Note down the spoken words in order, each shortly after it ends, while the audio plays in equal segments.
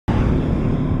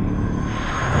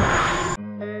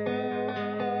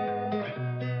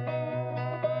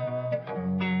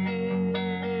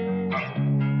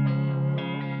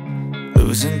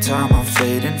losing time, I'm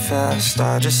fading fast.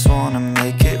 I just wanna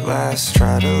make it last.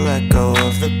 Try to let go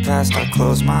of the past. I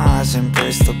close my eyes,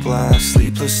 embrace the blast.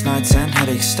 Sleepless nights and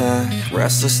headache stack.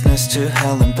 Restlessness to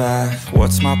hell and back.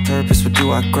 What's my purpose, what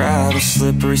do I grab? A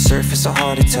slippery surface, a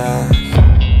heart attack.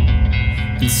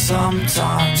 And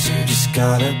sometimes you just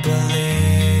gotta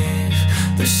believe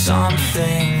there's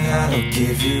something that'll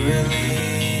give you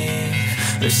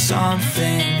relief. There's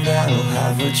something that'll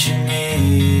have what you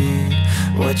need,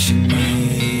 what you need.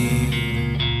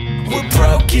 We're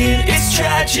broken, it's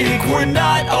tragic, we're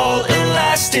not all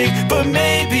elastic, but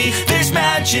maybe there's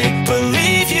magic.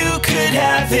 Believe you could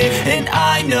have it. And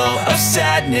I know of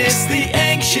sadness, the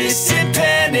anxious and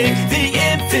panic, the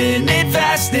infinite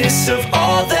vastness of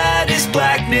all that is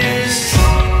blackness.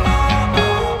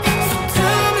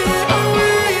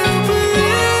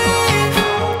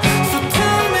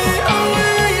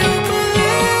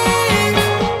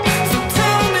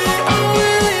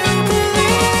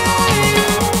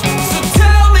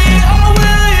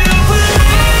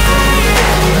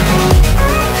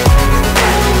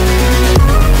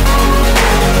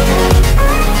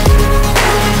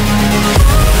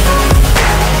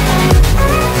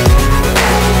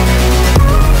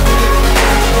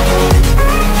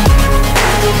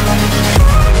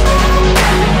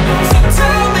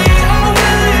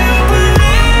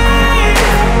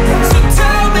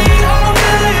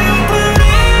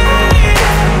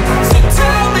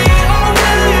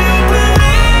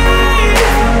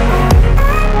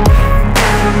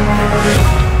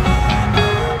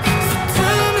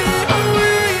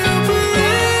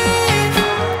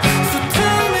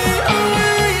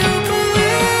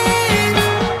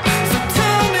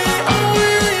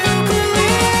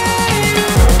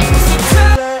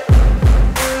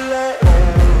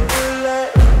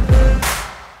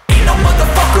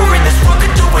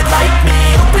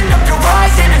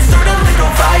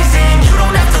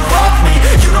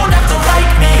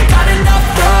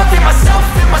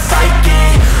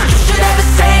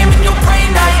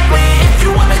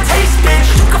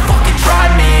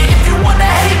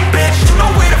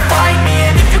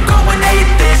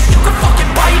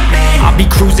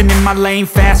 Lane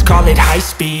fast, call it high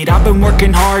speed. I've been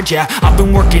working hard, yeah, I've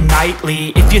been working nightly.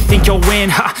 If you think you'll win,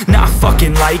 ha, not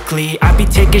fucking likely. I be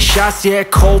taking shots, yeah,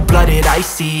 cold-blooded,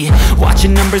 icy.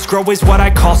 Watching numbers grow is what I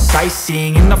call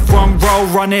sightseeing. In the front row,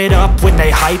 run it up when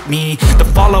they hype me. The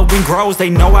following grows, they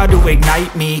know how to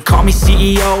ignite me. Call me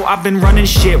CEO, I've been running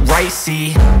shit right,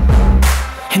 see.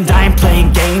 And I ain't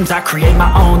playing games, I create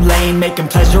my own lane, making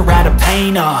pleasure out of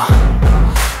pain,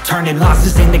 turning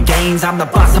losses into gains. I'm the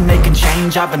boss, I'm making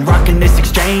change. I've been rocking this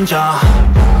exchange,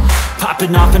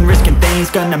 popping off and risking things.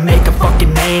 Gonna make a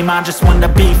fucking name. I just wanna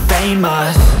be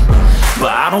famous,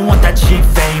 but I don't want that cheap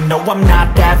fame. No, I'm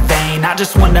not that vain. I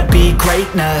just wanna be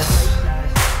greatness.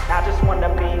 I just wanna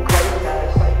be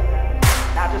greatness.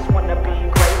 I just wanna be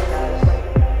greatness.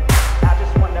 I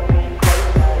just wanna be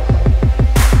greatness.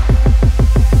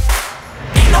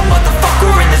 Ain't no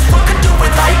motherfucker in this world could do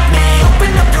it like me.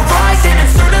 Open up your eyes and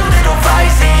insert a little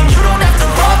rising. You don't have to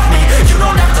love me, you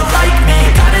don't have to like me.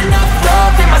 Got enough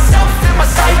love in myself, in my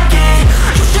psyche.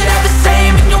 You should have the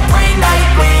same in your brain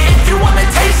nightly. If you wanna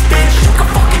taste, bitch, you can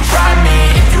fucking try me.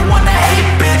 If you wanna hate,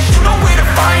 bitch, you know where to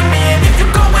find me. And if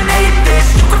you're going hate this,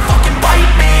 you can fucking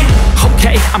bite me.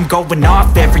 Okay, I'm going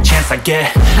off every chance I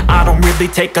get. I don't really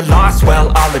take a loss,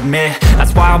 well, I'll admit.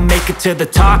 That's why I'll make it to the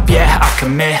top, yeah, I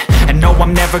commit. And no,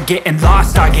 I'm never getting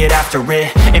lost, I get after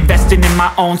it. Investing in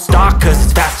my own stock, cause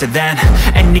it's faster than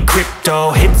any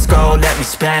crypto hits go, let me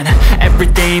spend.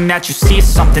 Everything that you see is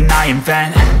something I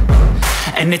invent,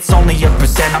 and it's only a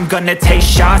percent. I'm gonna take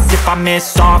shots, if I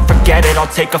miss all, forget it. I'll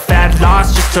take a fat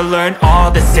loss just to learn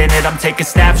all that's in it. I'm taking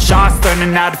snapshots,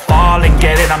 learning how to fall and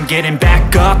get it. I'm getting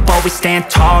back up, always stand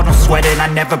tall, don't sweat it. I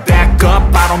never back up,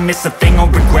 I don't miss a thing or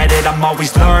regret it. I'm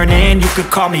always learning, you could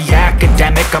call me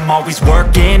academic. I'm always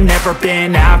working, never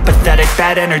been apathetic.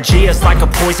 Bad energy is like a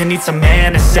poison, needs some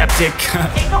antiseptic.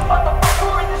 Ain't no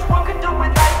motherfucker in this world could do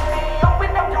it like me.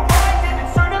 Open up your eyes and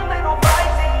insert a little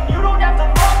rising. You don't have to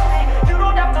love me, you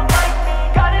don't have to like me.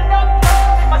 Got enough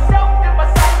love in myself, in my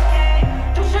psyche.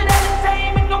 You should have the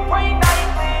same in your brain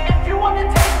nightly. If you wanna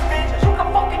taste, bitch, you can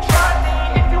fucking try me.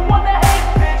 If you wanna hate,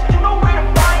 bitch, you know where to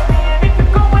find me. And if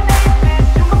you're going hate this,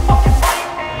 you can fucking fight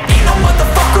me. Ain't no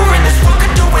motherfucker in this world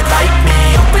could do it like me.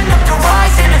 Open up your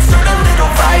eyes and insert a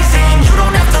little rising. You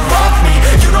don't have to love me,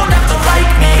 you don't have to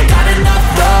like me. Got enough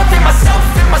love in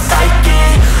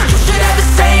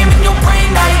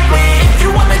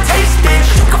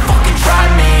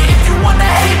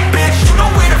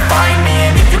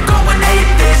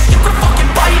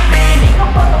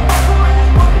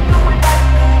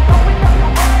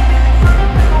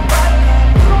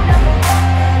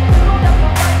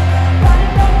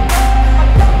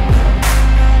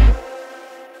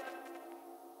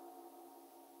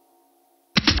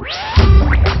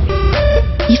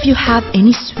you have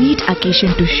any sweet occasion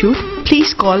to shoot,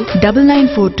 please call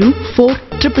 9942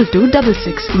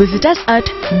 4222266. Visit us at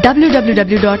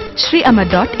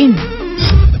www.sriamar.in.